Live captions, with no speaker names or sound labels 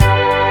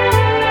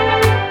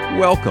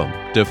Welcome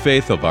to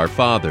Faith of Our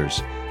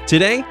Fathers.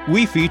 Today,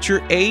 we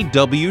feature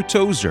A.W.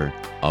 Tozer.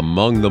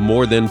 Among the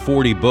more than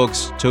 40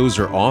 books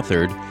Tozer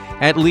authored,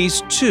 at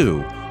least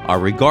 2 are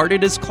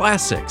regarded as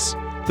classics: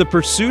 The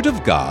Pursuit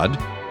of God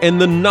and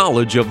The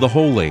Knowledge of the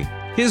Holy.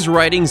 His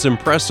writings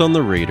impress on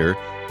the reader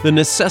the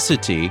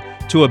necessity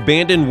to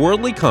abandon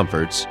worldly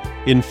comforts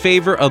in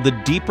favor of the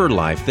deeper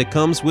life that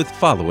comes with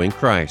following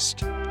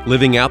Christ.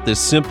 Living out this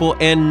simple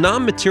and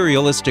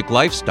non-materialistic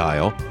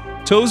lifestyle,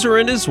 Tozer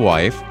and his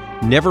wife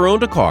never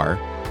owned a car,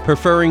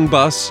 preferring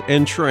bus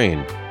and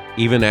train.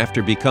 Even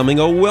after becoming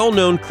a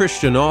well-known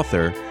Christian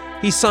author,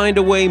 he signed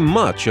away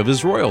much of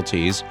his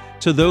royalties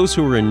to those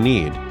who were in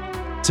need.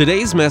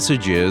 Today's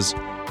message is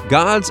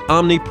God's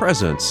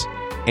Omnipresence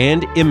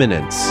and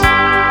Immanence.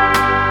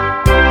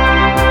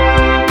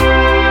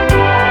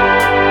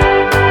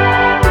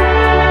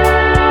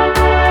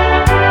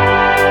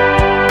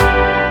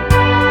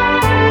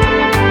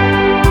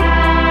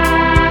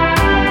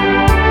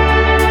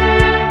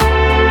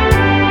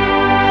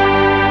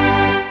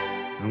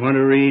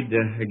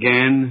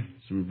 Again,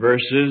 some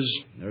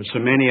verses. There are so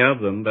many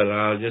of them, but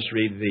I'll just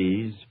read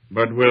these.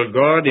 But will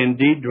God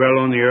indeed dwell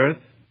on the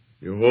earth?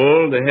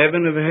 Behold, the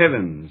heaven of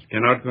heavens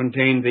cannot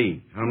contain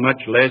thee. How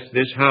much less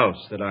this house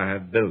that I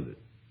have builded?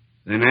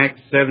 Then Acts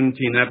 17,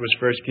 that was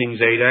 1 Kings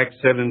 8, Acts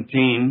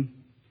 17,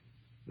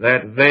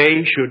 that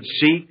they should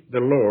seek the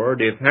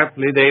Lord, if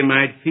haply they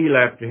might feel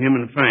after him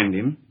and find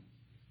him,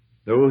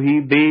 though he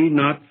be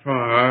not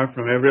far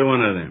from every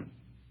one of them.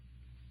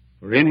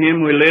 For in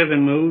him we live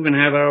and move and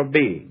have our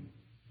being.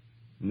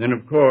 And then,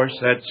 of course,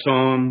 that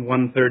Psalm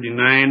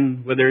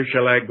 139, whither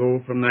shall I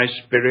go from thy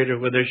spirit, or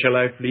whither shall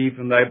I flee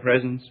from thy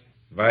presence?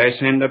 If I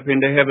ascend up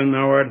into heaven,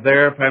 thou art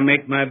there. If I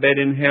make my bed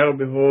in hell,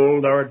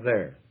 behold, thou art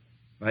there.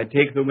 If I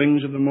take the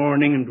wings of the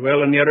morning and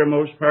dwell in the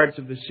uttermost parts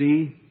of the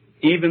sea,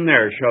 even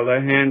there shall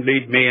thy hand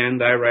lead me, and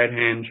thy right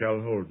hand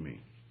shall hold me.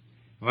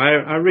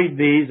 I read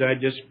these. I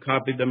just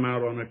copied them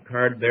out on a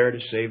card there to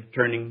save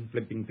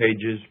flipping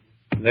pages.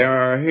 There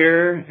are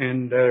here,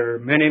 and there are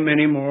many,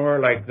 many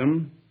more like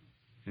them.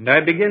 And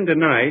I begin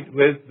tonight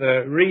with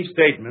a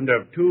restatement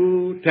of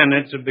 2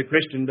 tenets of the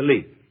Christian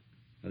belief.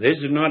 Now, this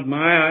is not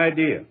my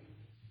idea.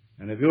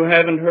 And if you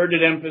haven't heard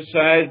it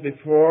emphasized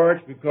before,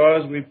 it's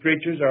because we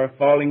preachers are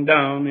falling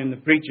down in the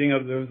preaching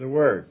of the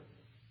Word.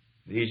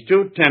 These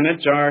 2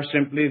 tenets are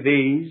simply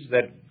these: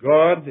 that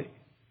God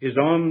is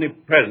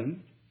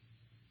omnipresent,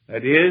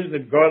 that is,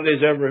 that God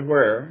is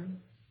everywhere,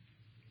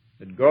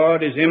 that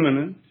God is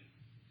immanent,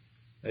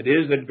 that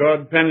is, that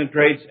God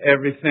penetrates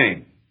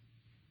everything.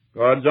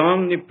 God's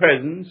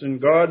omnipresence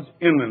and God's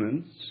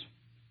immanence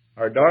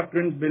are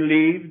doctrines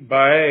believed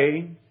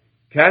by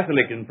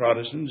Catholic and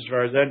Protestants, as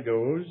far as that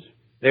goes.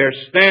 They're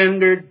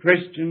standard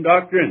Christian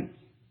doctrines,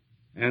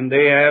 and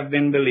they have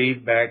been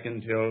believed back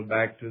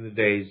to the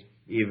days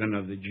even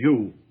of the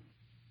Jew.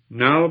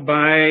 Now,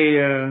 by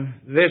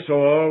this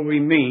all we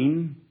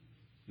mean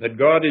that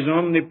God is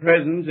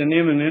omnipresent and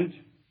immanent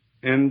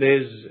and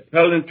is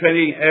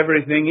penetrating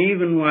everything,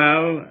 even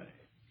while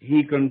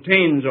He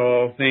contains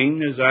all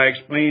things. As I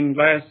explained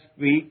last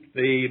week,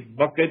 the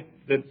bucket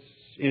that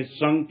is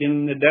sunk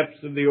in the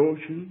depths of the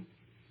ocean,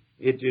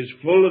 it is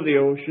full of the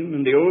ocean,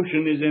 and the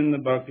ocean is in the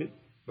bucket,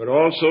 but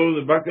also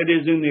the bucket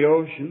is in the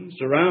ocean,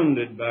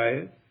 surrounded by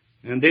it.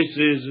 And this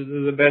is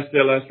the best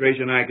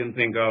illustration I can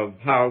think of,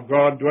 how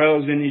God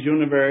dwells in His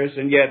universe,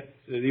 and yet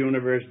the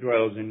universe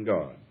dwells in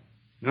God.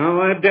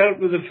 Now, I've dealt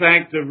with the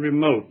fact of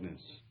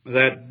remoteness,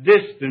 that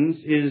distance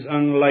is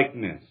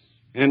unlikeness.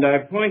 And I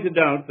pointed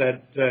out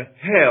that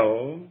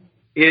hell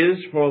is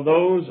for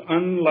those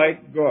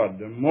unlike God.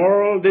 The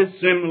moral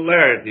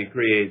dissimilarity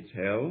creates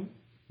hell.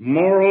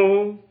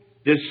 Moral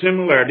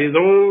dissimilarity,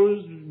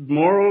 those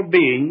moral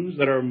beings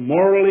that are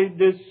morally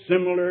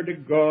dissimilar to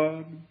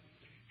God,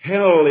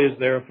 hell is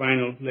their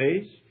final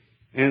place.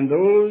 And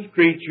those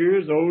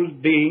creatures, those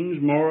beings,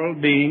 moral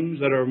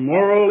beings that are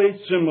morally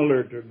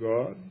similar to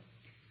God,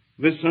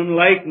 with some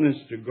likeness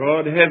to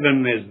God,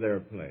 heaven is their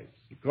place,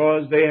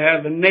 because they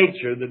have a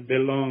nature that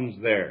belongs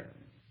there.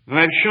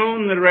 I've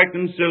shown that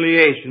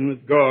reconciliation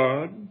with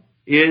God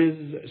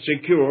is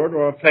secured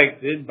or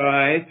affected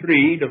by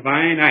 3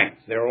 divine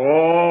acts. They're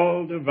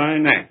all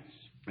divine acts: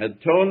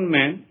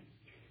 atonement,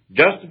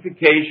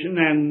 justification,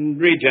 and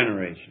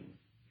regeneration.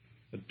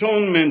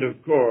 Atonement,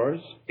 of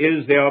course,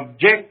 is the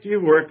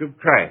objective work of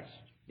Christ.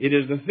 It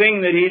is the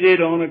thing that He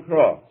did on a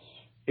cross.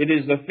 It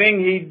is the thing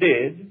He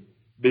did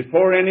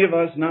before any of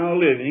us now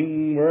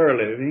living were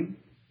living.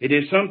 It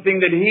is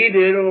something that He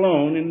did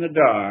alone in the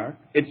dark.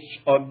 It's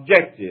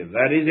objective.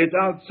 That is, it's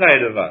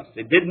outside of us.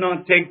 It did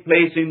not take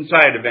place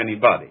inside of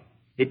anybody.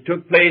 It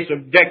took place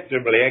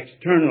objectively,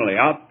 externally,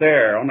 out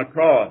there on a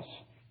cross.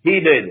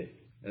 He did it.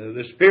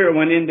 The Spirit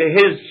went into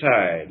His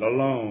side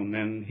alone,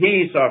 and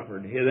He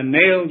suffered. The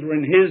nails were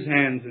in His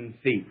hands and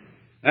feet.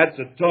 That's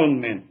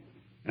atonement.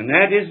 And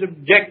that is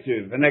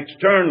objective and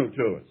external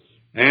to us.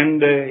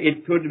 And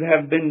it could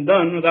have been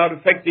done without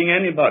affecting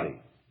anybody.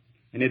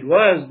 And it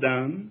was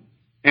done.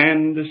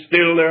 And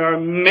still there are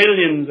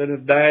millions that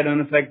have died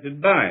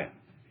unaffected by it.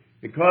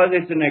 because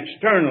it's an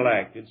external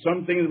act. It's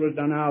something that was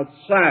done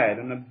outside,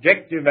 an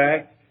objective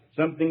act,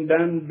 something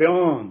done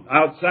beyond,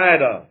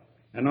 outside of,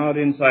 and not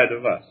inside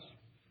of us.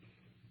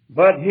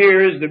 But here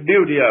is the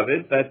beauty of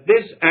it, that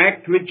this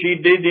act which he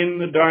did in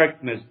the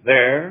darkness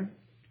there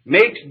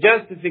makes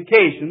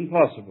justification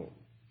possible.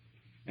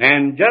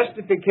 And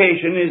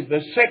justification is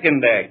the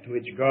second act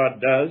which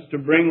God does to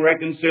bring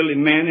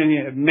reconciling men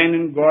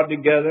and God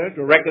together,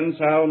 to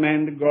reconcile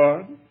man to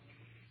God.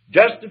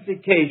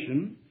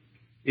 Justification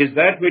is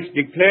that which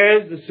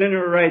declares the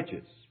sinner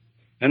righteous.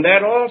 And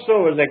that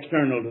also is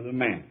external to the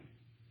man.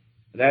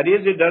 That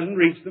is, it doesn't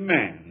reach the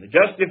man. The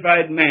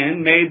justified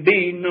man may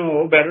be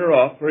no better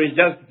off for his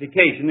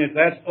justification if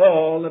that's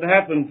all that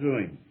happened to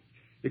him.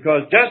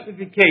 Because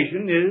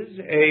justification is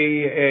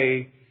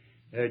a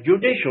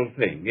judicial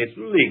thing. It's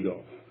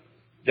legal.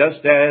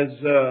 Just as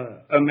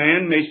a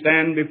man may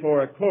stand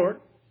before a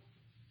court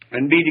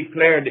and be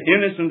declared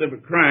innocent of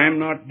a crime,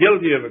 not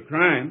guilty of a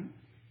crime,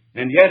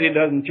 and yet it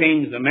doesn't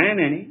change the man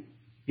any.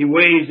 He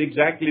weighs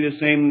exactly the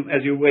same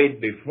as he weighed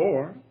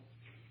before.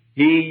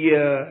 He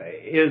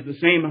is the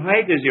same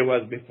height as he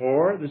was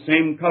before, the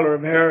same color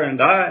of hair and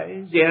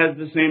eyes. He has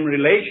the same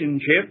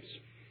relationships.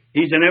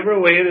 He's in every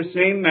way the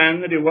same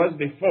man that he was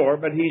before,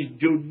 but he's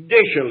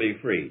judicially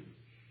freed.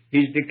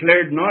 He's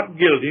declared not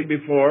guilty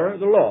before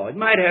the law. It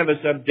might have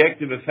a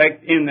subjective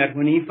effect in that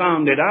when he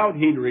found it out,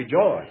 he'd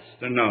rejoice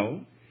to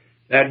know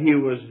that he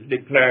was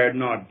declared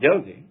not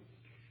guilty.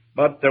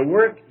 But the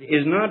work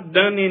is not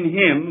done in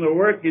him. The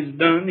work is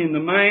done in the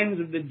minds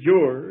of the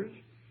jurors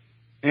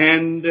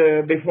and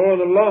before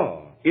the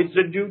law. It's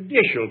a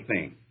judicial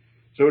thing.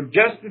 So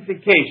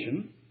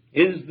justification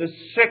is the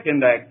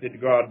second act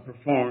that God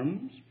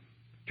performs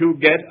to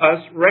get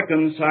us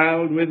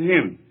reconciled with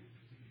Him.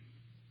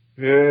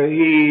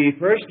 He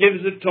first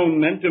gives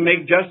atonement to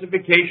make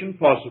justification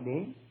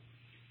possible.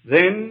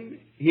 Then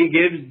He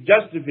gives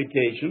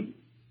justification.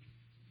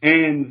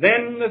 And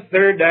then the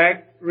third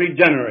act,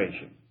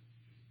 regeneration.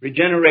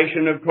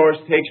 Regeneration, of course,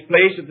 takes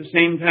place at the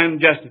same time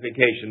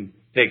justification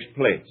takes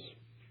place.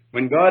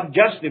 When God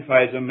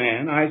justifies a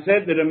man, I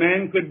said that a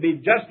man could be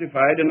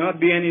justified and not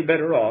be any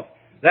better off.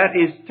 That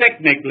is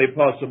technically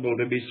possible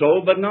to be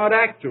so, but not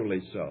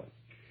actually so.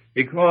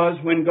 Because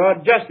when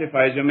God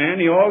justifies a man,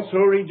 He also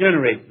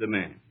regenerates the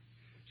man.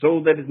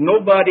 So that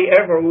nobody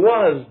ever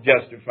was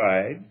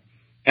justified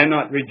and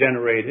not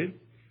regenerated,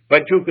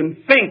 but you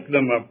can think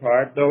them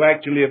apart, though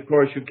actually, of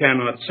course, you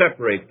cannot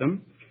separate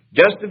them.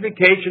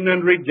 Justification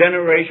and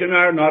regeneration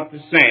are not the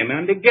same.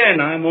 And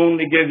again, I'm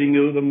only giving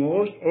you the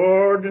most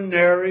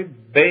ordinary,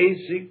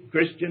 basic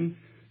Christian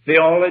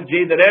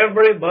theology that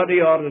everybody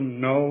ought to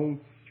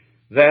know,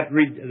 that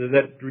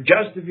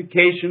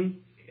justification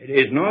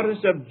is not a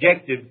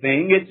subjective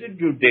thing, it's a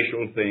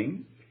judicial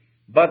thing,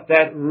 but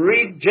that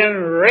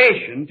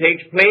regeneration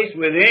takes place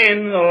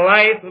within the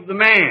life of the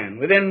man,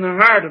 within the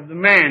heart of the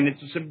man.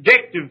 It's a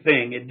subjective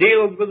thing. It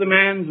deals with the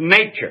man's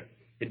nature.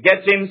 It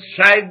gets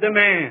inside the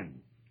man.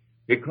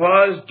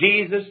 Because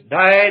Jesus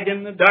died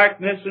in the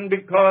darkness and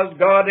because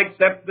God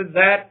accepted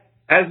that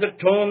as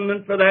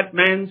atonement for that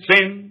man's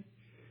sin,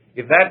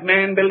 if that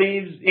man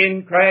believes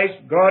in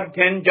Christ, God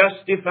can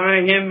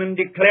justify him and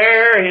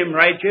declare him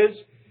righteous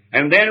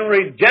and then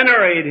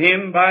regenerate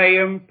him by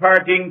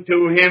imparting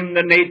to him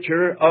the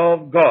nature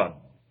of God.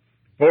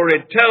 For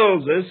it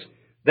tells us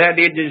that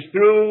it is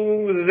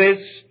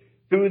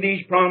through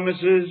these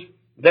promises,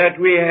 that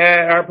we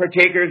are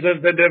partakers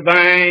of the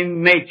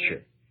divine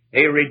nature.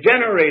 A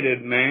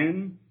regenerated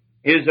man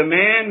is a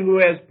man who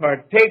has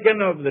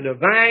partaken of the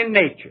divine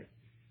nature,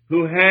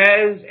 who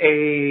has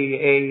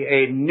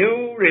a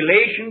new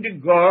relation to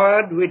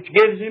God which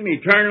gives him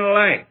eternal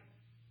life.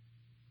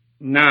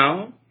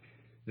 Now,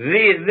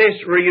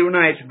 this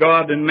reunites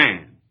God and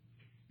man,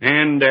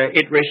 and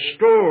it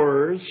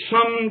restores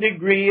some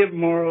degree of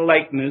moral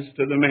likeness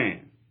to the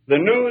man. The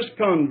newest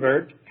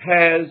convert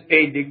has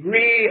a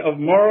degree of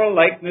moral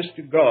likeness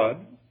to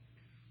God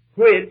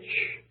which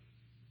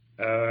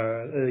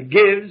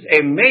gives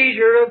a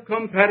measure of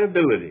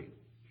compatibility.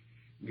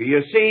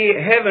 You see,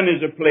 heaven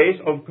is a place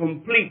of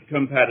complete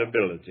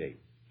compatibility.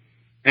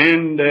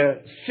 And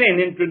sin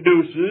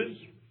introduces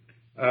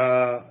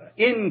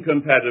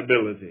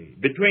incompatibility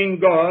between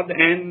God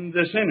and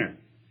the sinner.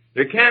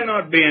 There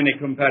cannot be any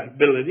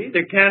compatibility.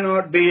 There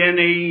cannot be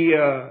any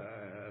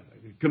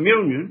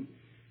communion,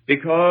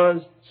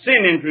 because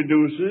sin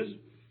introduces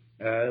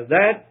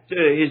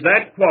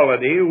that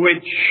quality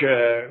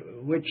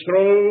which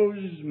throws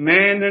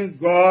man and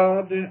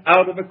God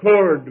out of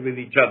accord with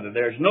each other.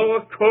 There's no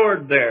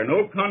accord there,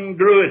 no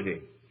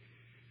congruity.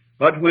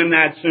 But when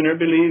that sinner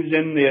believes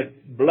in the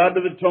blood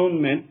of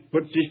atonement,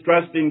 puts his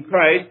trust in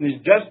Christ, and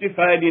is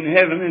justified in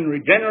heaven and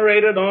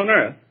regenerated on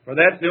earth, for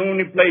that's the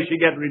only place you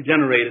get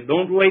regenerated.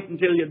 Don't wait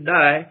until you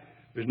die.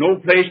 There's no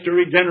place to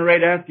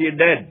regenerate after you're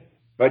dead.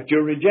 But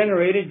you're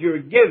regenerated, you're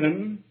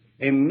given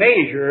a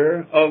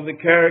measure of the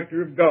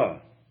character of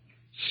God,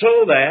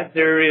 so that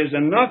there is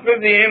enough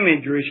of the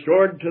image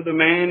restored to the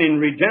man in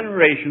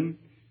regeneration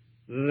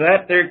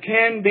that there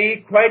can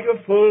be quite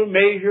a full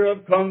measure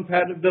of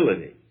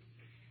compatibility.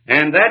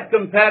 And that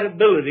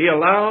compatibility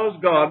allows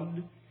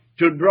God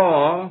to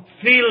draw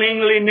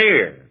feelingly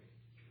near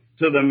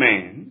to the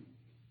man,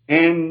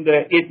 and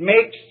it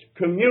makes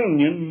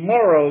communion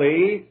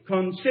morally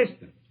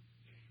consistent.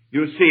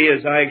 You see,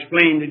 as I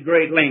explained at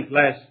great length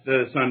last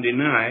Sunday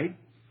night,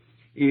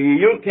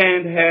 you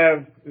can't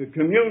have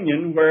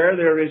communion where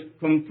there is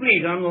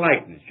complete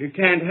unlikeness. You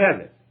can't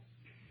have it.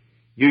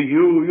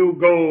 You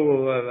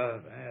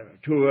go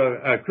to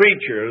a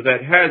creature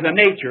that has a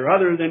nature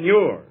other than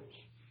yours,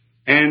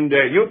 and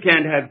you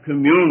can't have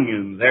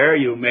communion there.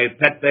 You may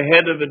pet the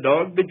head of the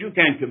dog, but you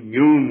can't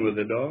commune with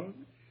the dog.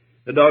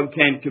 The dog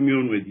can't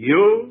commune with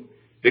you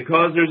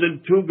because there's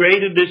too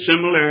great a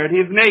dissimilarity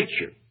of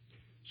nature.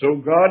 So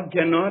God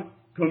cannot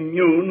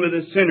commune with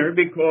a sinner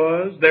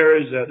because there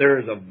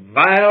is a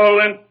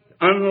violent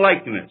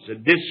unlikeness, a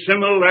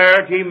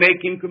dissimilarity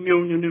making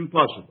communion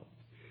impossible.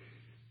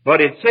 But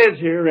it says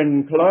here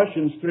in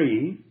Colossians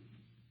 3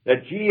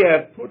 that ye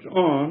have put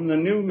on the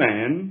new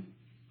man,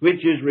 which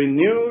is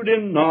renewed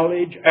in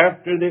knowledge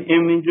after the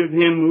image of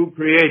him who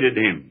created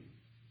him.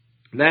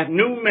 That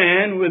new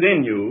man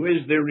within you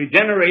is the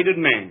regenerated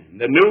man.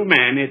 The new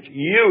man, it's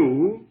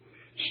you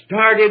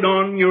started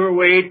on your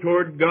way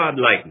toward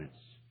godlikeness.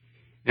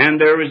 And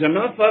there is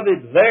enough of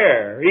it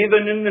there,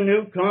 even in the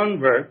new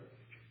convert,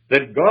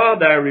 that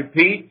God, I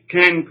repeat,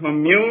 can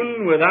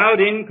commune without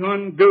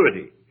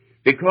incongruity,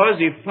 because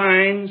he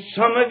finds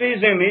some of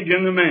his image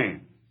in the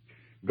man.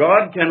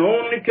 God can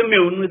only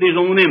commune with his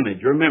own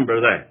image.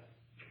 Remember that.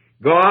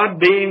 God,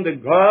 being the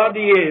God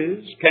he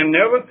is, can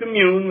never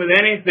commune with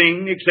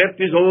anything except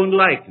his own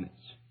likeness.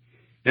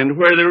 And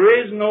where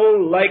there is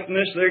no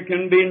likeness, there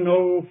can be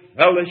no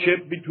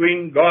fellowship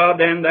between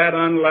God and that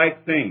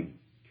unlike thing.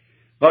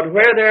 But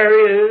where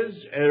there is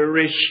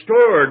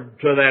restored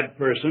to that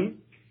person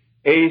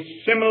a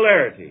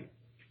similarity,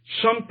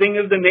 something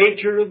of the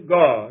nature of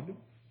God,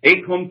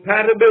 a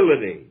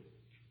compatibility,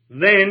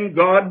 then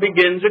God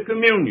begins a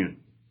communion.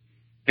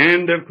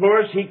 And of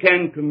course he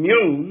can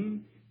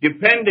commune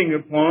depending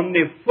upon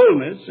the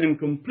fullness and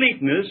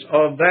completeness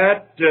of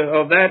that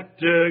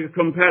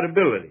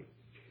compatibility.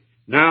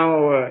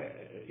 Now,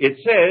 it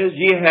says,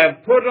 ye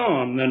have put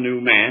on the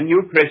new man,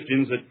 you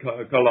Christians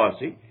at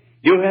Colossae.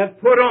 You have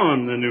put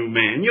on the new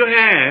man. You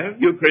have,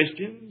 you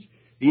Christians.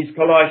 These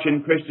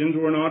Colossian Christians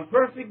were not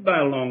perfect by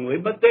a long way,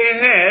 but they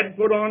had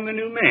put on the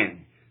new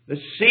man. The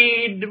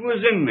seed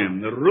was in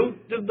them. The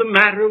root of the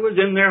matter was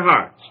in their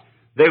hearts.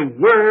 They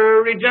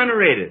were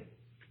regenerated.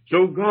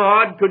 So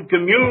God could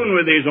commune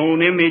with his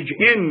own image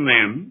in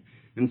them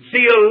and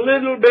see a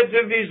little bit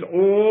of his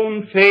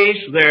own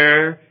face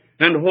there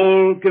and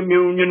hold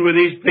communion with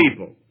his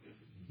people.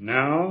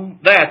 Now,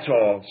 that's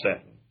all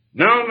settled.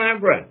 Now, my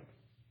brother,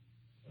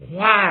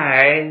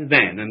 why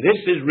then, and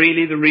this is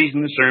really the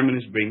reason the sermon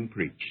is being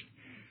preached,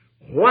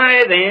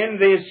 why then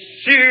this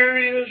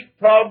serious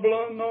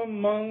problem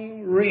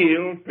among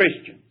real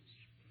Christians?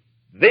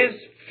 This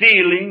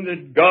feeling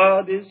that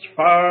God is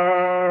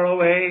far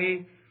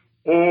away,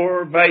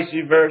 or vice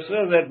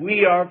versa, that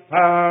we are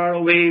far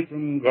away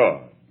from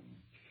God.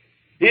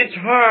 It's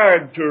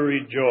hard to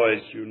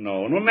rejoice, you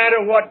know. No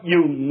matter what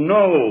you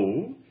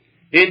know,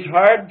 it's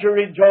hard to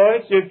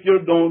rejoice if you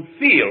don't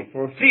feel,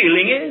 for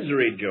feeling is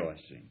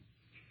rejoicing.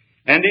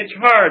 And it's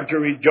hard to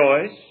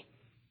rejoice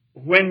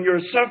when you're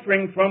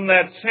suffering from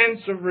that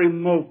sense of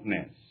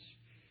remoteness.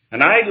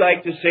 And I'd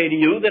like to say to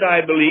you that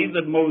I believe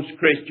that most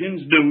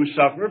Christians do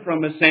suffer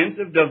from a sense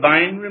of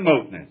divine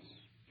remoteness.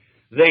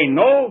 They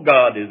know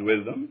God is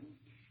with them,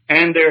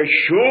 and they're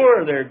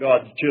sure they're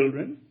God's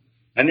children,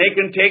 and they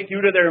can take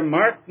you to their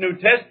marked New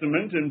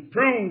Testament and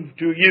prove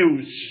to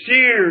you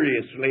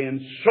seriously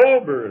and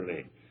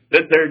soberly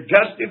that they're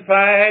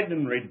justified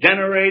and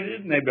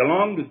regenerated, and they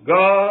belong to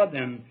God,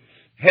 and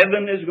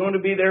heaven is going to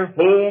be their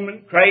home,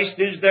 and Christ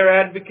is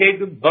their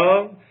advocate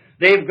above.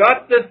 They've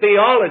got the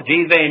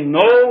theology they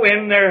know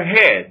in their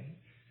head,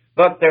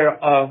 but they're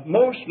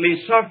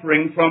mostly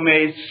suffering from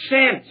a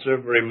sense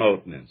of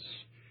remoteness.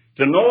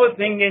 To know a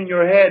thing in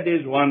your head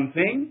is one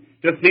thing,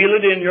 to feel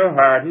it in your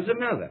heart is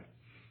another.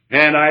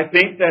 And I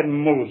think that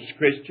most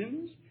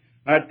Christians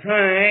are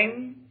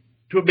trying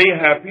to be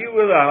happy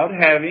without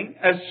having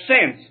a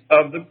sense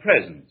of the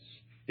presence.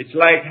 It's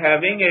like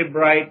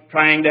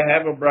trying to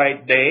have a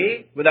bright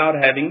day without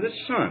having the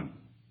sun.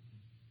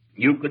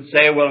 You could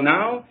say, well,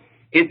 now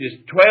it is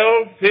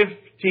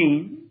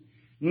 12:15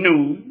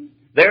 noon,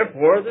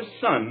 therefore the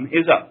sun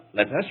is up.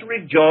 Let us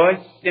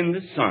rejoice in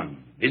the sun.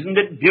 Isn't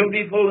it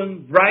beautiful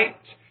and bright?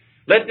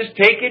 Let us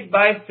take it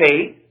by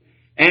faith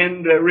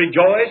and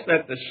rejoice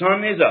that the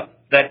sun is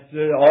up, that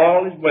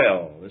all is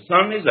well. The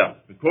sun is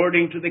up.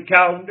 According to the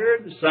calendar,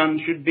 the sun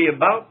should be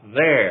about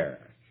there.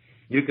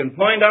 You can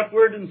point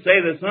upward and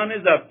say the sun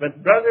is up,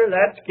 but brother,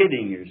 that's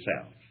kidding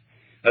yourself.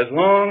 As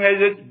long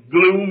as it's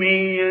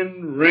gloomy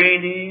and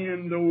rainy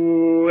and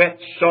the wet,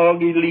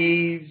 soggy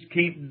leaves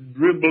keep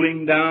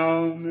dribbling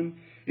down and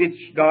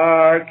it's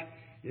dark,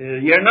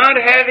 you're not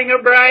having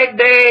a bright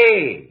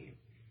day.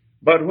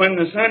 But when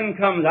the sun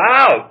comes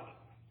out,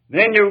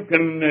 then you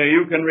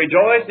can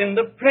rejoice in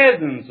the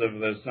presence of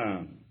the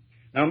sun.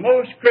 Now,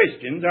 most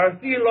Christians are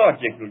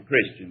theological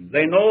Christians.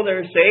 They know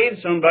they're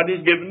saved.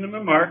 Somebody's given them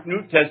a marked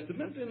New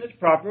Testament, and it's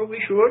proper, we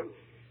should.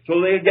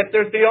 So they get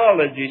their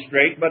theology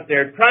straight, but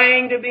they're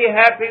trying to be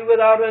happy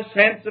without a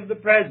sense of the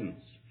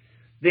presence.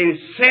 The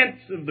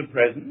sense of the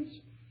presence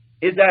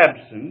is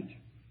absent,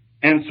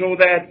 and so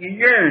that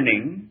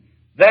yearning,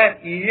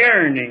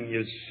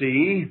 you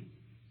see,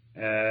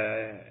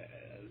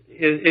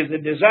 is a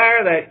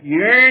desire, that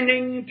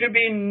yearning to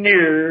be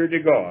near to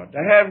God, to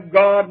have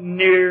God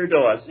near to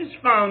us. It's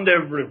found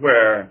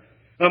everywhere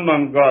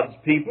among God's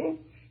people.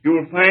 You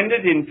will find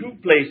it in two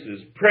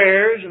places,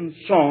 prayers and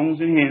songs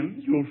and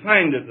hymns. You will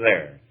find it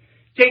there.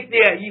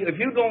 If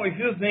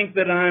you think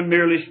that I'm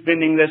merely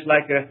spinning this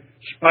like a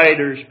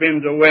spider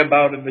spins a web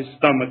out of his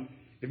stomach,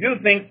 if you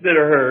think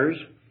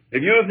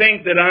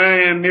that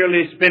I am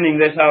merely spinning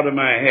this out of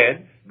my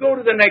head, go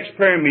to the next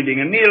prayer meeting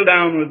and kneel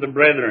down with the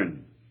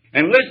brethren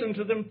and listen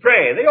to them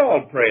pray. They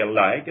all pray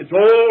alike. It's, O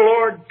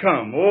Lord,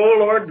 come. O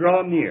Lord,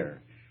 draw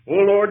near. O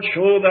Lord,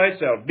 show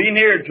thyself. Be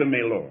near to me,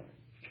 Lord.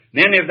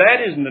 Then if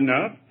that isn't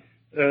enough,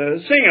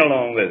 sing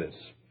along with us.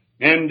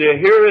 And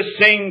hear us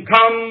sing,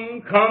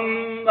 Come,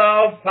 come,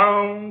 thou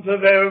fount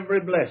of every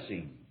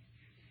blessing.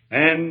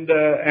 And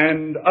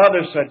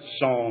other such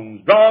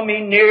songs. Draw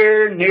me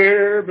near,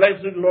 near,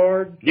 blessed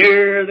Lord.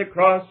 Near the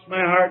cross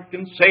my heart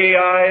can say,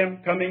 I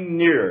am coming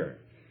nearer.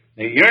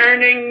 The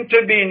yearning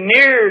to be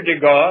near to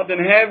God and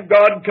have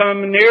God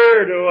come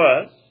near to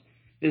us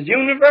is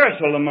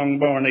universal among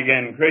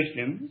born-again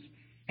Christians.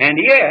 And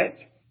yet,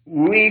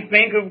 we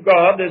think of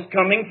God as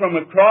coming from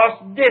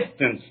across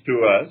distance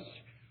to us,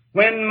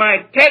 when my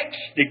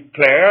texts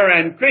declare,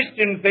 and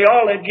Christian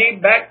theology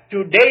back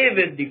to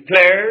David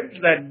declares,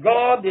 that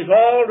God is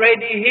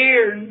already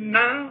here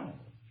now.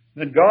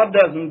 That God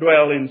doesn't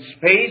dwell in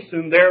space,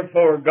 and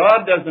therefore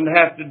God doesn't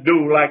have to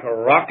do like a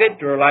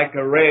rocket or like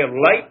a ray of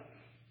light,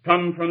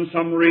 come from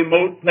some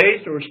remote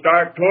place or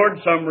start toward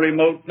some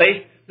remote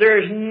place.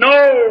 There's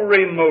no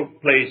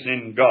remote place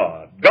in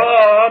God.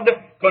 God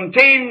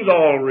contains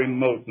all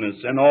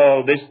remoteness and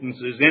all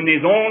distances in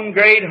His own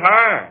great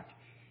heart.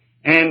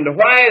 And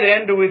why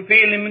then do we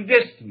feel Him in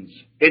distance?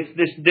 It's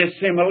this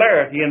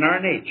dissimilarity in our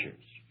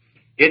natures.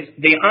 It's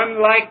the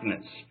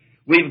unlikeness.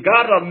 We've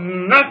got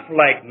enough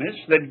likeness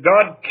that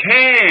God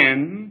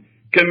can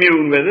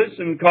commune with us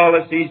and call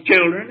us His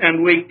children,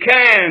 and we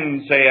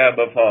can say,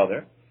 Abba,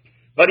 Father.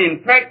 But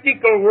in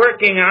practical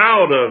working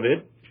out of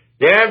it,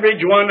 the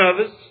average one of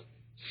us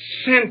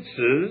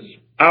senses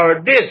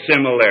our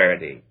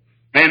dissimilarity.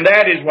 And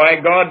that is why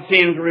God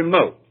seems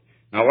remote.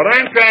 Now, what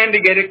I'm trying to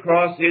get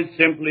across is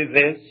simply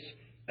this,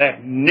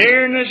 that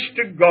nearness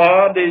to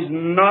God is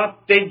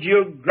not a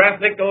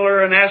geographical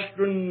or an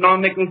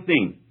astronomical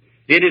thing.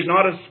 It is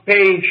not a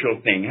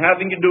spatial thing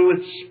having to do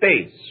with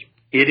space.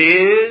 It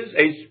is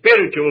a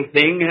spiritual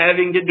thing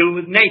having to do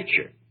with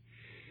nature.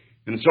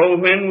 And so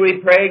when we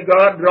pray,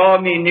 God,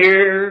 draw me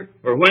near,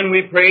 or when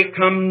we pray,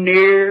 come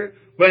near,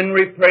 when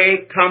we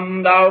pray,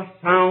 come thou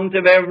fount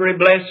of every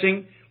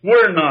blessing,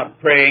 we're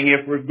not praying,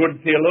 if we're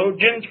good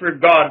theologians, for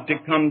God to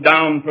come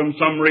down from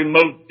some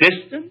remote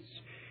distance.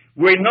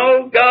 We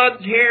know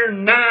God's here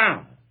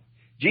now.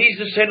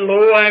 Jesus said,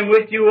 Lo, I'm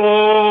with you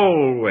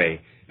always.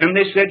 And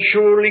they said,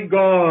 surely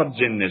God's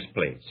in this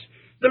place.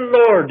 The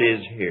Lord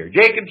is here.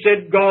 Jacob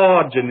said,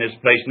 God's in this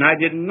place, and I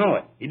didn't know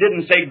it. He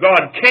didn't say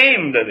God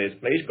came to this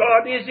place.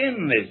 God is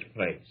in this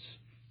place.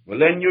 Well,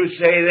 then you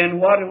say, then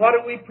what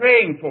are we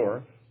praying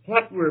for?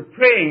 What we're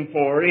praying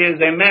for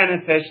is a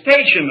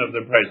manifestation of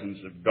the presence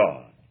of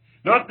God.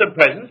 Not the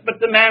presence, but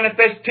the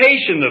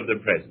manifestation of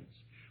the presence.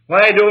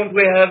 Why don't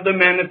we have the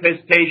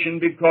manifestation?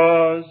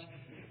 Because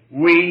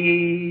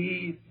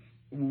we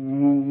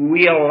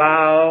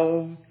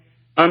allow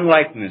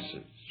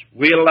unlikenesses.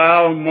 We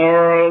allow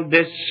moral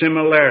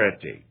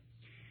dissimilarity.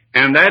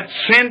 And that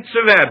sense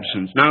of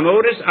absence, now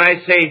notice I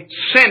say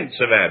sense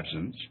of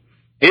absence,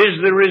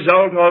 is the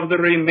result of the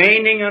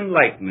remaining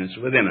unlikeness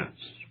within us.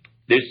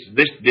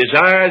 This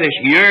desire, this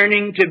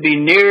yearning to be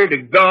near to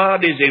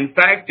God is in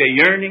fact a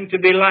yearning to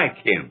be like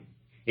Him.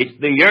 It's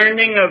the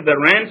yearning of the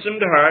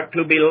ransomed heart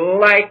to be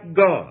like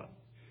God,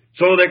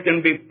 so there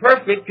can be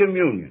perfect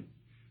communion,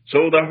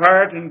 so the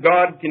heart and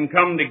God can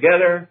come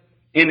together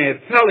in a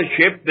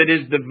fellowship that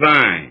is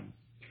divine.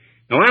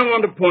 Now I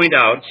want to point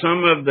out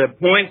some of the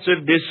points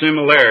of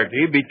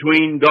dissimilarity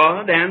between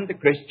God and the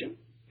Christian.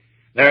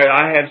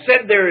 I have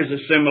said there is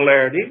a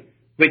similarity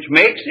which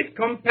makes it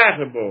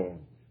compatible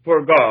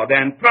for God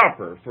and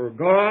proper for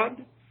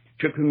God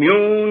to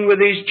commune with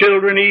His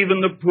children,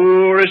 even the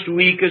poorest,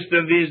 weakest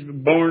of His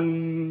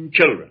born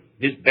children,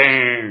 His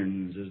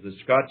bairns, as the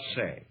Scots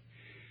say.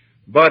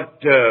 But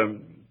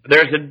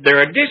there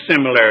are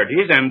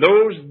dissimilarities, and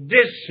those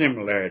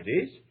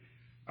dissimilarities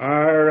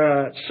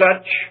are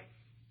such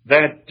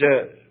that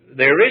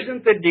there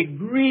isn't the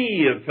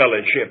degree of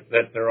fellowship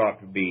that there ought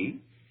to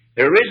be.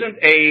 There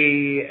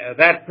isn't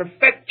that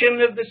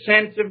perfection of the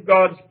sense of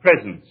God's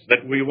presence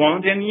that we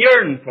want and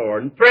yearn for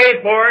and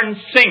pray for and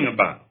sing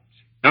about.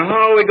 Now,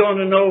 how are we going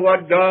to know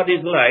what God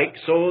is like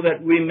so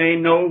that we may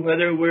know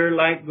whether we're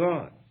like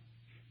God?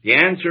 The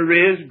answer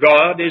is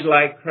God is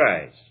like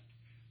Christ,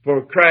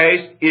 for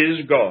Christ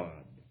is God.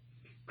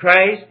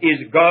 Christ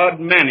is God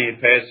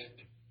manifest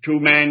to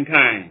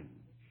mankind.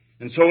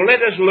 And so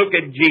let us look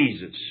at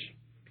Jesus.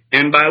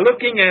 And by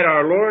looking at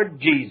our Lord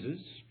Jesus,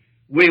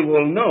 we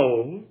will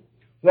know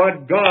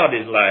what God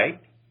is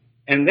like,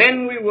 and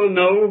then we will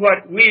know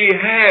what we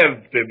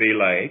have to be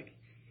like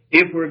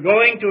if we're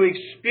going to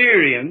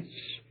experience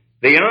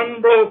the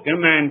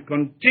unbroken and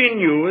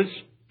continuous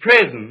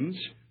presence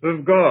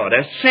of God,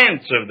 a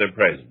sense of the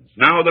presence.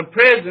 Now, the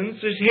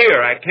presence is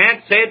here. I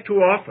can't say it too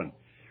often,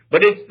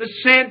 but it's the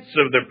sense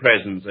of the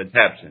presence that's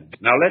absent.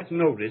 Now, let's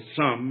notice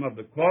some of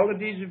the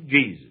qualities of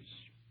Jesus.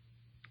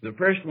 The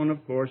first one,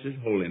 of course, is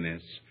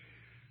holiness.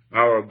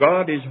 Our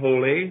God is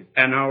holy,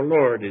 and our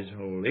Lord is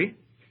holy,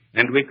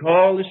 and we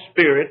call the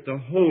Spirit the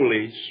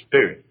Holy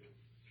Spirit.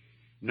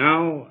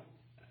 Now,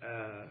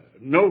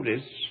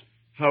 notice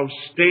how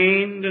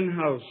stained and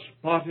how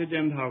spotted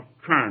and how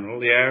carnal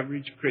the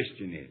average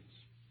Christian is.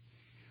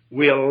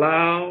 We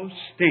allow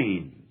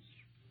stains.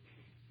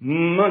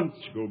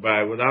 Months go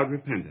by without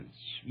repentance.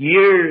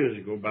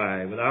 Years go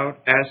by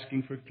without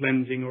asking for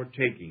cleansing or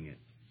taking it.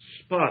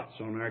 Spots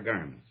on our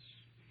garments.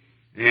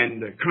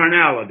 And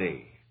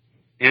carnality.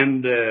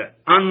 And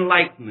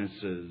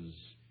unlikenesses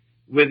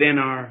within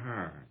our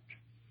heart.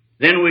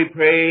 Then we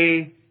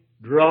pray,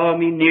 draw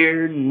me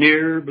near,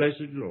 near,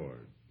 blessed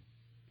Lord.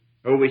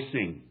 Or we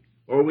sing.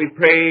 Or we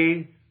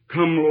pray,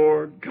 come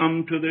Lord,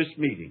 come to this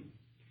meeting.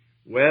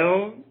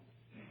 Well,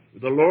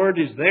 the Lord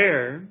is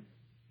there.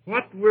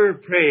 What we're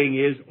praying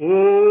is,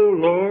 O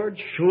Lord,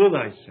 show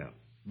thyself.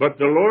 But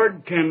the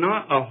Lord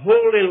cannot, a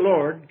holy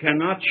Lord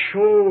cannot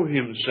show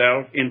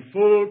himself in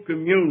full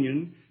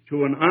communion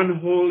to an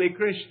unholy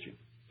Christian.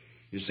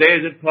 You say,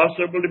 is it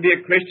possible to be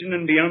a Christian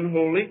and be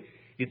unholy?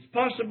 It's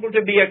possible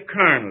to be a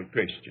carnal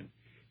Christian,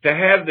 to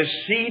have the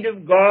seed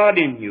of God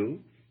in you,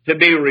 to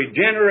be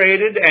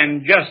regenerated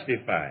and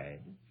justified,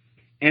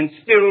 and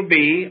still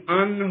be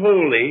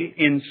unholy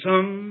in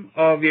some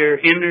of your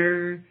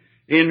inner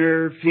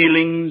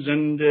feelings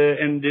and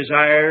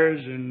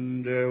desires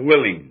and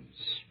willings.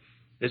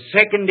 The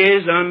second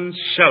is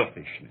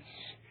unselfishness.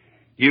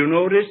 You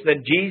notice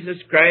that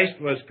Jesus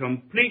Christ was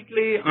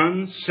completely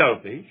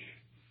unselfish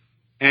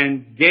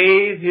and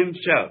gave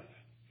himself.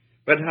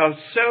 But how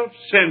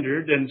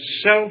self-centered and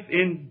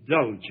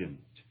self-indulgent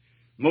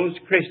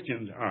most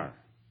Christians are.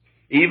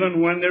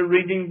 Even when they're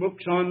reading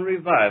books on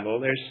revival,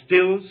 they're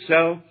still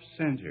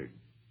self-centered.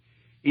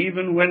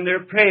 Even when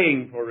they're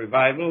praying for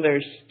revival,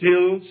 they're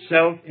still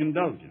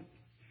self-indulgent.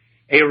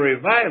 A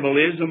revival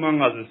is,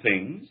 among other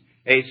things,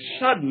 a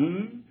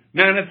sudden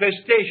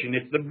manifestation.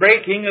 It's the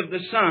breaking of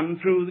the sun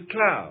through the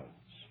clouds.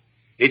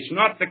 It's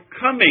not the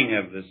coming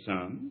of the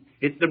sun.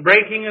 It's the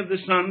breaking of the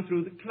sun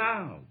through the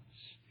clouds.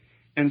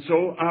 And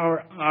so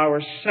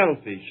our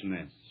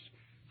selfishness,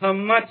 how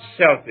much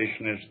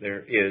selfishness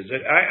there is.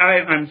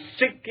 I'm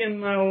sick in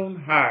my own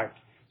heart,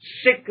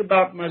 sick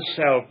about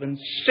myself, and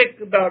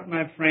sick about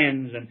my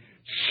friends, and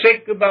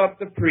sick about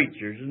the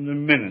preachers and the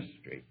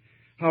ministry.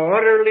 How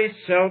utterly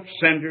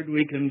self-centered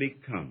we can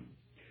become.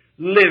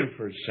 Live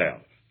for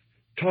self.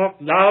 Talk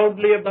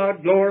loudly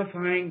about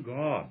glorifying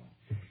God.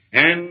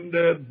 And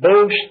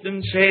boast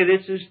and say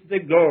this is the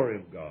glory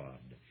of God.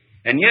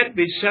 And yet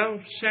be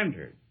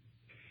self-centered.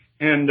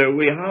 And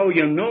how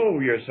you know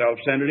you're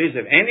self-centered is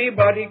if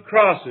anybody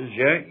crosses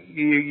you,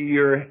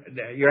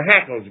 your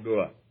hackles go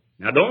up.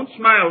 Now don't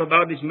smile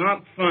about it. It's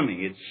not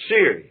funny. It's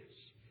serious.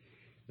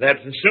 That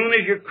as soon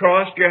as you're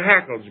crossed, your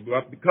hackles go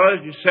up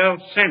because you're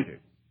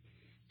self-centered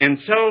and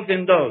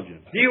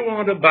self-indulgent. Do you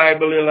want a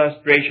Bible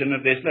illustration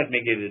of this? Let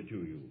me give it to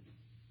you.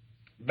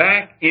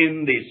 Back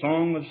in the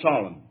Song of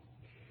Solomon,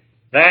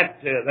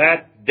 that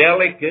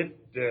delicate,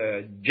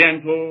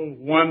 gentle,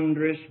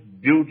 wondrous,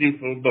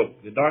 beautiful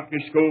book. The Dr.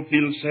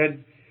 Schofield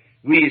said,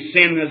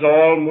 sin has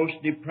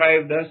almost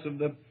deprived us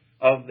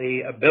of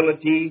the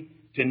ability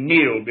to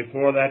kneel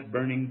before that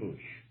burning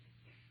bush.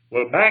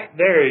 Well, back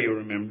there, you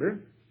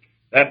remember,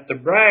 that the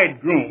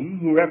bridegroom,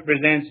 who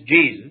represents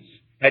Jesus,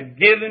 had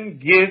given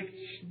gifts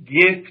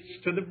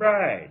to the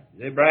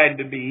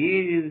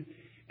bride-to-be,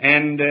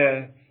 and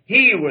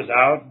he was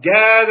out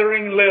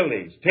gathering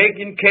lilies,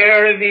 taking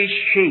care of his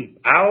sheep,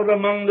 out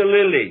among the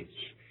lilies,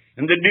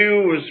 and the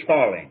dew was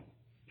falling.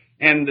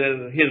 And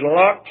his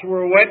locks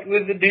were wet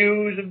with the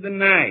dews of the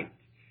night.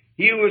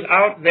 He was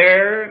out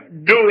there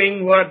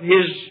doing what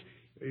his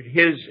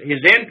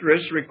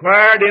interest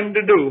required him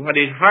to do, what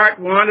his heart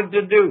wanted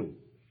to do.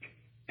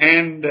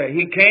 And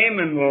he came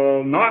and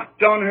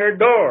knocked on her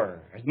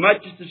door, as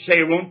much as to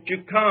say, won't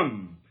you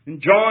come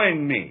and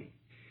join me?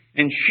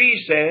 And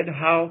she said,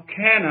 how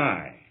can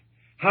I?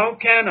 How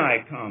can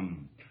I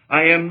come?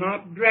 I am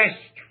not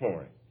dressed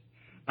for it.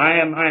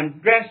 I'm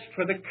dressed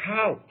for the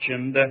couch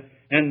and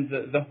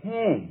the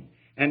home,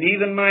 and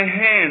even my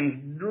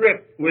hands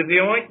drip with the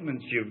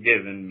ointments you've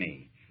given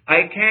me.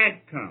 I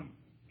can't come.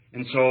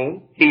 And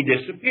so he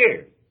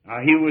disappeared.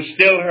 He was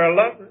still her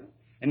lover,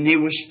 and he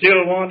was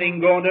still wanting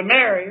going to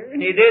marry her,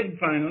 and he did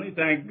finally,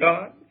 thank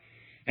God.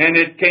 And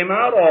it came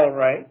out all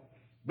right.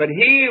 But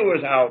he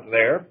was out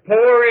there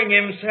pouring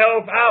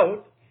himself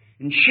out,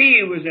 and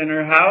she was in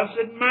her house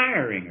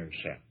admiring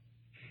herself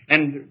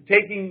and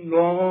taking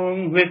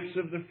long whiffs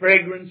of the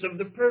fragrance of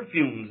the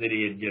perfumes that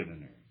he had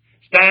given her,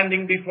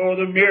 standing before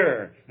the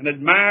mirror and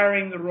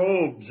admiring the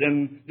robes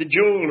and the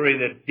jewelry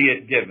that he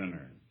had given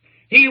her.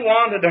 He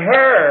wanted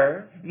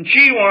her, and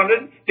she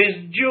wanted his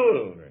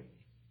jewelry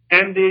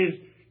and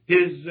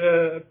his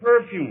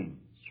perfumes.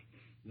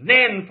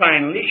 Then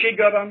finally she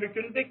got under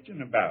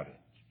conviction about it.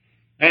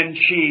 And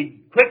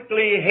she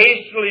quickly,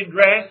 hastily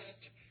dressed,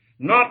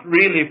 not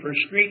really for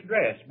street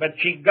dress, but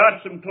she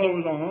got some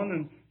clothes on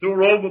and threw a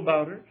robe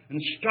about her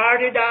and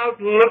started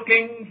out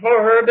looking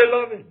for her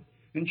beloved.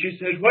 And she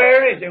says,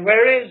 "Where is he?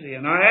 Where is he?"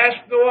 And I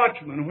asked the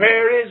watchman,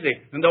 "Where is he?"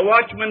 And the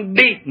watchman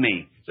beat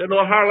me. Said,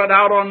 "Oh, harlot,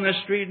 out on the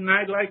street at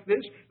night like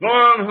this? Go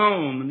on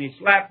home." And he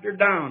slapped her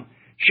down.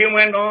 She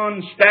went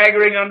on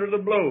staggering under the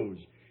blows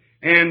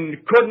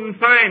and couldn't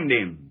find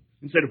him.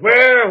 And said,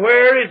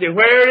 Where is he?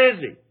 Where is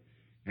he?"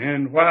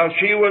 And while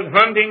she was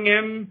hunting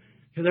him,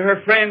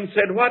 her friend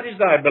said, "What is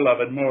thy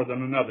beloved more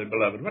than another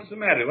beloved? What's the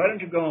matter? Why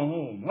don't you go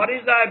home? What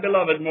is thy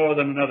beloved more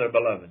than another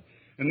beloved?"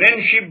 And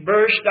then she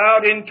burst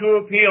out into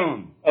a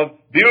paean of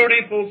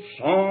beautiful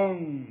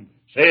song,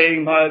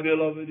 saying, "My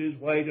beloved is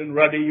white and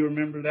ruddy." You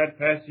remember that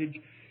passage?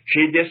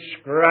 She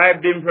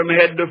described him from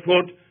head to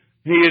foot.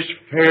 "He is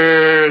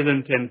fairer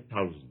than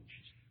 10,000.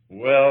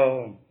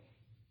 Well,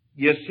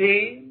 you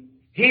see,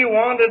 he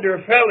wanted her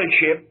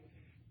fellowship,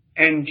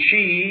 and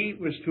she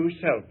was too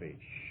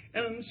selfish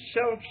and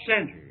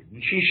self-centered.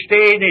 And she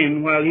stayed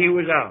in while he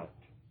was out.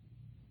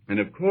 And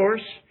of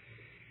course,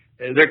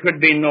 there could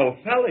be no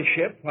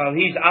fellowship while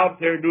he's out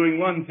there doing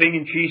one thing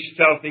and she's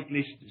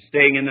selfishly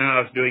staying in the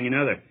house doing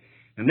another.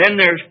 And then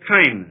there's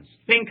kindness.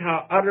 Think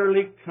how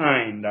utterly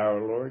kind our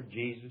Lord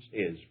Jesus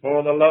is.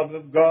 For the love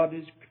of God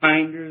is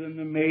kinder than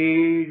the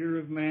measure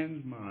of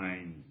man's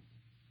mind.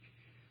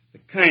 The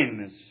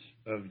kindness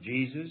of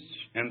Jesus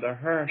and the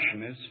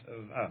harshness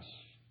of us,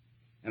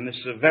 and the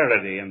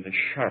severity and the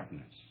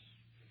sharpness,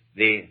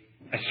 the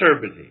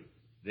acerbity,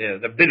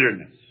 the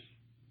bitterness,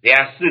 the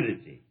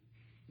acidity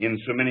in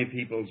so many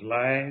people's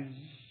lives.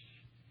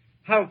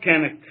 How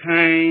can a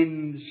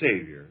kind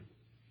Savior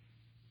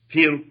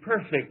feel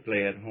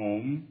perfectly at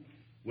home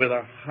with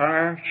a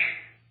harsh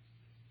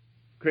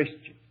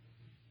Christian?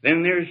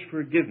 Then there's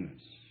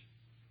forgiveness.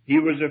 He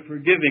was a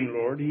forgiving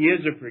Lord. He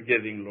is a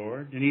forgiving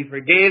Lord. And He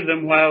forgave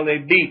them while they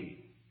beat Him.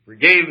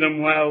 Forgave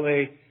them while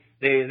they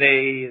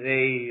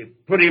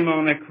put Him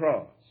on a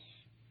cross.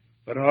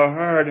 But how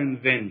hard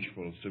and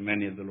vengeful so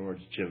many of the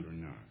Lord's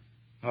children are.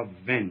 How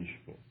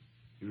vengeful.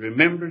 You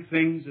remember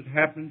things that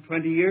happened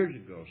 20 years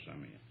ago,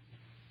 some of you.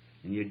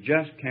 And you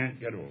just can't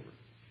get over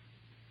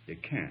it. You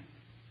can't.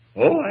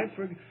 Oh,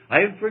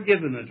 I've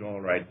forgiven it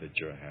all right that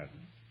you're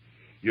having.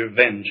 You're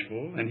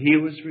vengeful, and He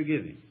was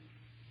forgiving.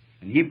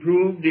 And He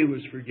proved He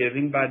was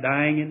forgiving by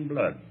dying in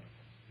blood.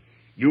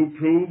 You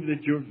prove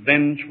that you're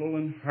vengeful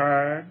and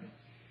hard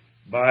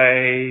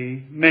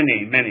by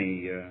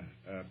many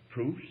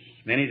proofs,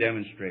 many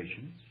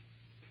demonstrations.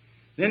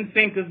 Then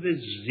think of the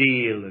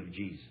zeal of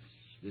Jesus.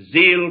 The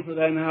zeal for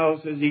thine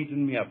house has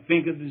eaten me up.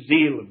 Think of the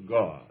zeal of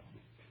God.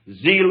 The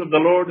zeal of the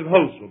Lord of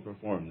hosts will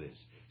perform this.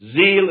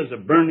 Zeal is a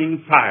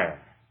burning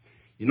fire.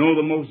 You know,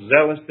 the most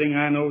zealous thing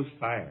I know is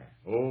fire.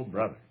 Oh,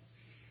 brother.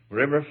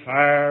 Wherever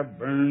fire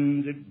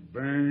burns, it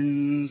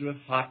burns with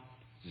hot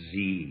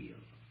zeal.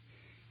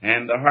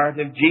 And the heart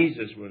of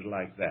Jesus was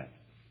like that.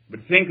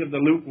 But think of the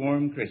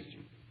lukewarm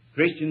Christian.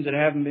 Christians that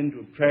haven't been to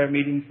a prayer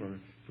meeting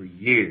for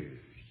years.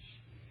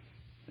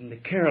 And the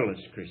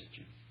careless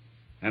Christian.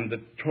 And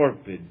the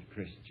torpid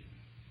Christian.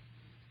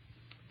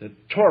 The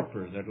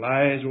torpor that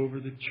lies over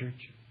the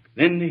church.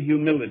 Then the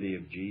humility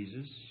of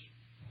Jesus.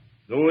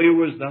 Though He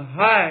was the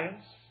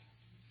highest,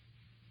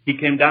 He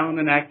came down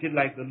and acted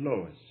like the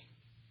lowest.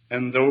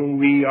 And though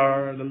we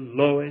are the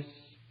lowest,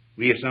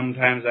 we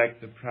sometimes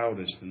act the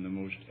proudest and the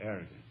most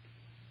arrogant.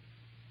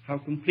 How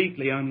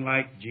completely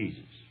unlike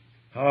Jesus.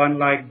 How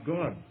unlike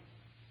God.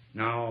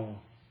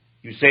 Now,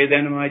 you say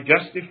then, am I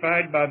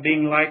justified by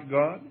being like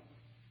God?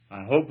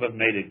 I hope I've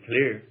made it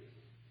clear.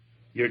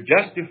 You're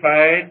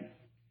justified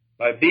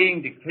by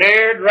being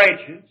declared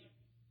righteous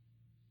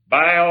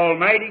by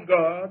Almighty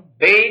God,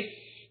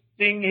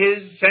 basing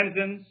His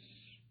sentence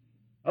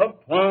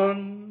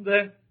upon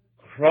the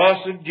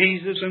cross of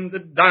Jesus and the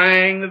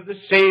dying of the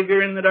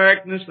Savior in the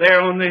darkness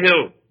there on the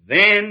hill.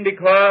 Then,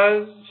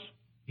 because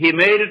He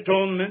made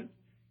atonement,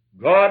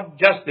 God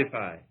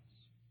justifies.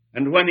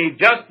 And when He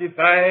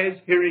justifies,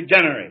 He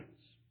regenerates.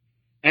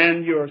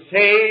 And you're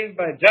saved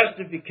by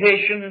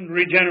justification and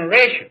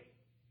regeneration.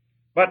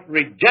 But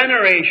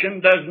regeneration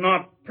does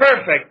not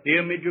perfect the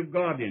image of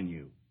God in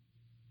you.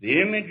 The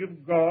image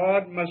of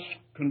God must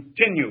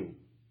continue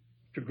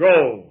to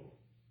grow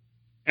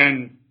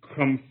and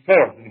come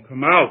forth and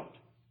come out.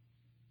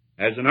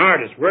 As an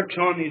artist works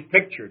on his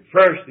picture, at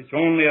first it's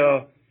only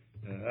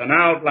an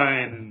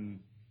outline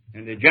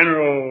and the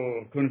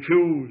general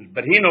confused,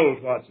 but he knows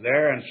what's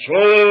there, and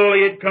slowly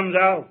it comes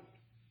out.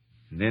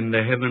 And then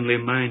the heavenly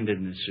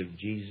mindedness of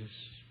Jesus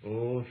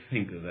Oh,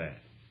 think of that.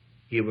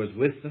 He was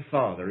with the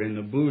Father, in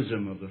the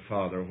bosom of the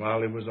Father,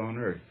 while he was on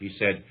earth. He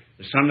said,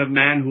 the Son of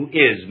Man who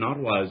is, not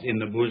was, in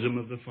the bosom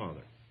of the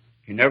Father.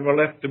 He never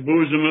left the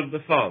bosom of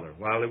the Father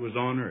while he was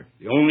on earth.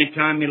 The only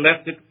time he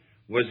left it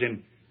was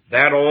in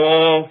that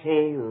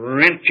awful,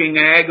 wrenching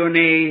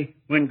agony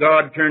when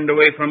God turned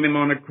away from him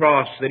on a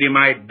cross that he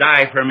might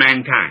die for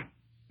mankind.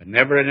 But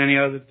never at any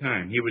other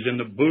time. He was in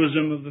the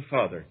bosom of the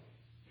Father.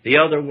 The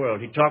other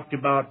world, he talked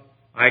about,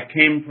 I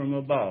came from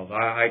above.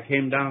 I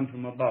came down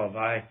from above.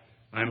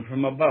 I'm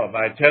from above.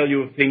 I tell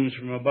you of things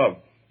from above.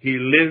 He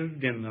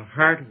lived in the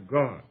heart of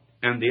God.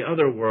 And the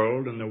other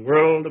world, and the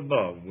world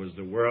above, was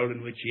the world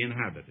in which he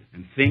inhabited.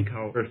 And think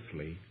how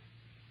earthly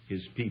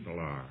his people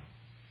are,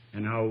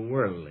 and how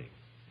worldly.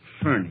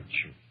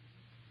 Furniture,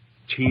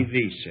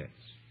 TV sets,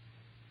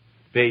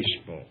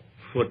 baseball,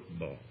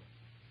 football,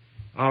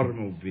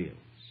 automobiles,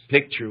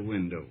 picture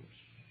windows,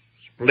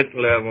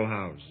 split-level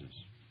houses,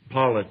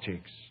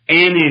 politics,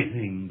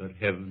 anything but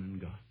heaven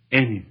and God.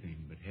 Anything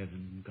but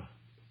heaven and God.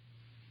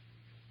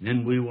 And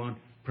then we want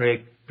to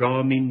pray,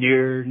 draw me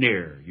near.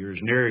 You're as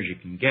near as you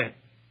can get,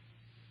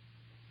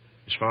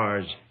 as far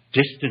as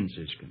distance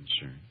is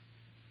concerned.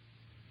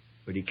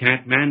 But he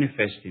can't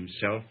manifest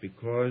himself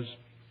because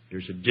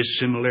there's a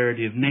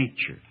dissimilarity of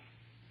nature.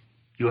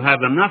 You have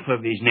enough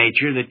of his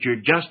nature that you're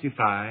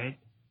justified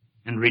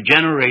and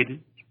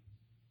regenerated,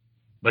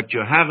 but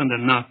you haven't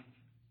enough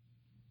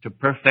to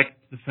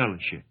perfect the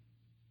fellowship.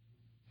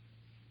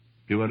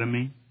 Do you know what I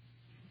mean?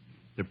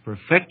 The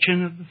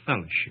perfection of the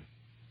fellowship.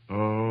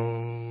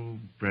 Oh,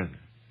 brother,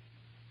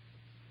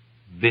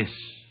 this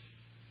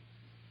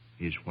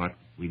is what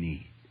we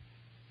need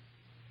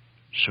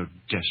so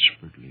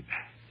desperately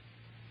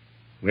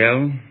bad.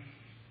 Well,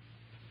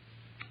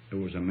 there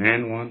was a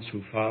man once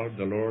who followed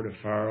the Lord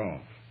afar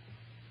off.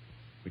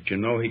 But you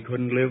know he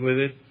couldn't live with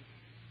it.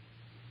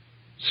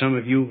 Some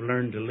of you have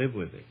learned to live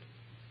with it.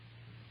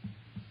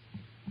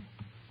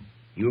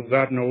 You've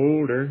gotten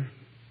older,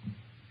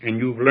 and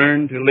you've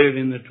learned to live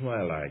in the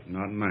twilight,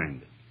 not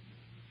mind it.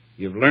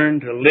 You've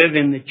learned to live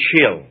in the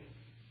chill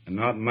and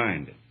not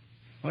mind it.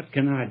 What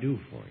can I do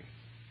for you?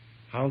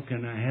 How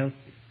can I help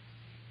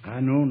you?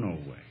 I know no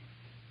way.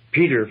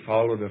 Peter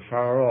followed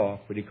afar off,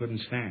 but he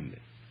couldn't stand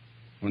it.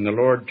 When the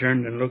Lord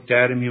turned and looked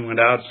at him, he went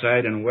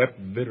outside and wept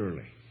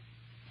bitterly.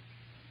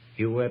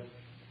 He wept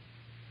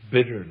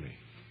bitterly.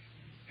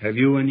 Have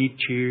you any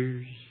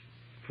tears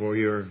for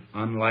your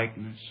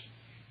unlikeness?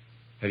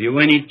 Have you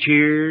any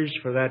tears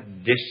for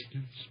that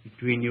distance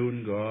between you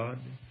and God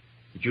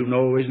that you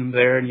know isn't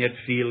there and yet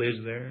feel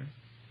is there?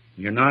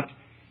 You're not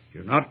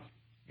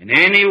in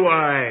any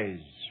wise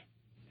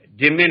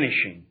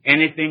diminishing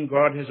anything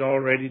God has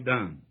already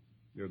done.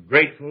 You're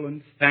grateful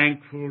and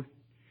thankful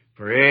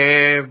for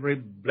every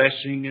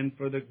blessing and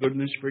for the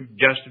goodness, for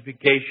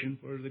justification,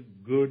 for the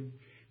good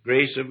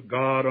grace of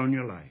God on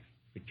your life.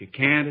 But you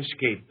can't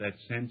escape that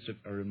sense of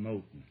a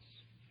remoteness.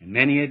 And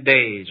many a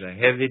day is a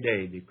heavy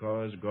day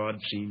because God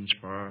seems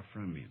far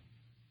from you.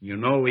 You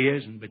know He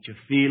isn't, but you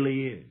feel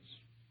He is.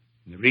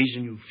 And the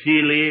reason you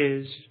feel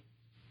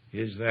He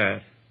is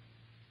that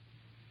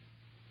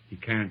He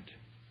can't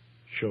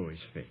show His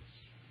face.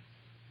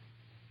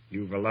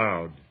 You've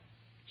allowed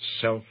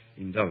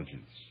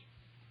self-indulgence,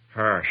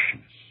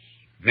 harshness,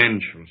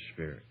 vengeful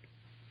spirit,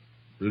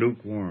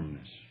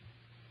 lukewarmness,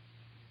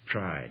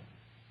 pride,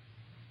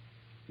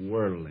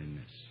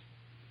 worldliness,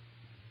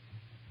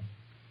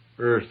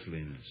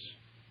 earthliness,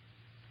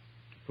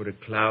 put a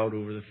cloud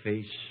over the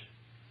face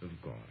of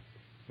God.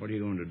 What are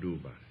you going to do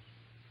about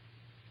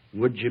it?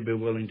 Would you be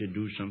willing to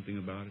do something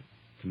about it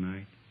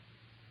tonight?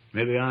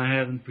 Maybe I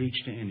haven't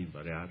preached to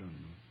anybody. I don't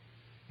know.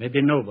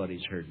 Maybe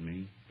nobody's heard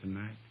me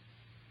tonight.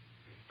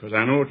 Because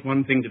I know it's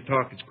one thing to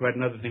talk, it's quite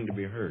another thing to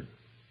be heard.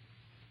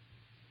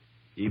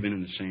 Even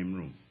in the same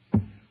room.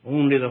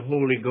 Only the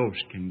Holy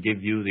Ghost can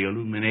give you the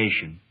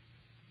illumination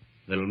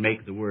that'll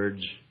make the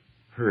words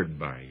heard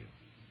by you.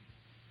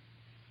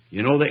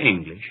 You know the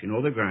English, you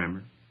know the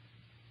grammar,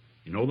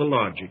 you know the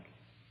logic.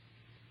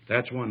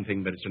 That's one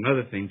thing, but it's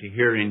another thing to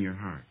hear in your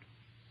heart.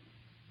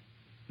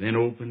 Then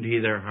opened He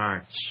their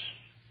hearts.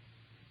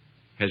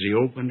 Has He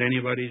opened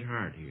anybody's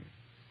heart here?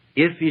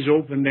 If He's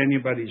opened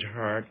anybody's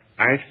heart,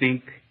 I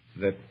think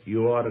that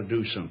you ought to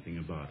do something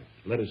about it.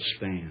 Let us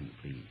stand,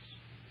 please.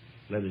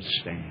 Let us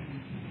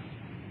stand.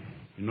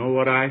 You know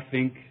what I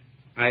think?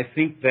 I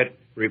think that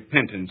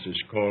repentance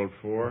is called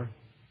for.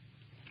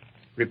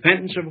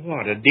 Repentance of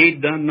what? A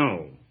deed done?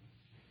 No.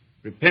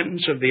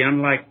 Repentance of the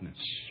unlikeness.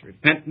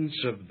 Repentance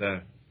of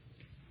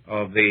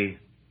the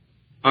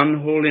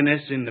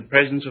unholiness in the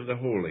presence of the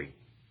holy.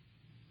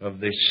 Of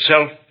the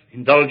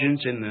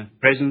self-indulgence in the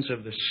presence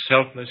of the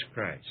selfless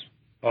Christ.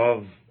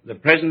 Of the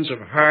presence of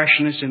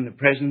harshness in the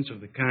presence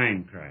of the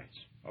kind Christ.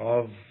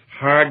 Of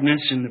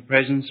hardness in the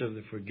presence of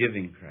the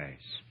forgiving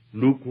Christ.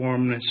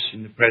 Lukewarmness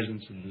in the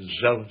presence of the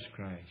zealous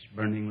Christ,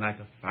 burning like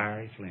a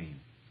fiery flame.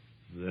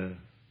 The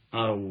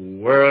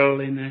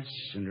worldliness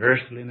and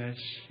earthliness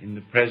in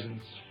the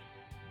presence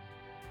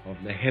of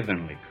the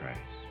heavenly Christ.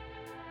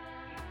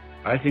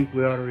 I think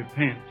we ought to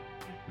repent.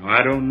 Now,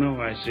 I don't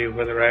know, I say,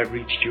 whether I've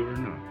reached you or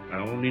not. I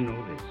only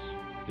know this.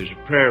 There's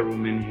a prayer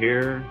room in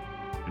here,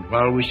 and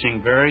while we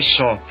sing very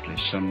softly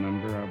some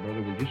number, our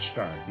brother will just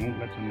start. Don't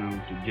let's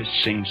announce it.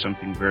 Just sing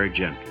something very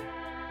gentle.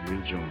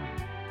 We'll join.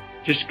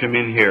 Just come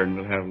in here and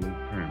we'll have a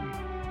little prayer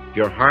meeting. If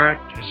your heart,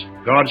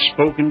 has God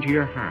spoken to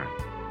your heart,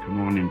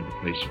 come on into the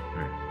place of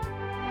prayer.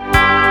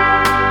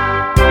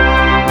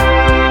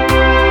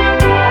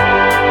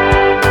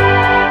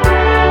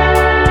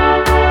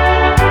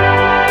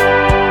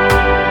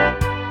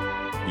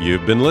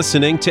 You've been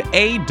listening to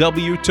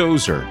A.W.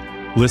 Tozer.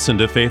 Listen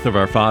to Faith of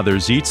Our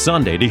Fathers each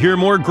Sunday to hear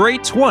more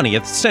great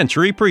 20th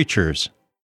century preachers.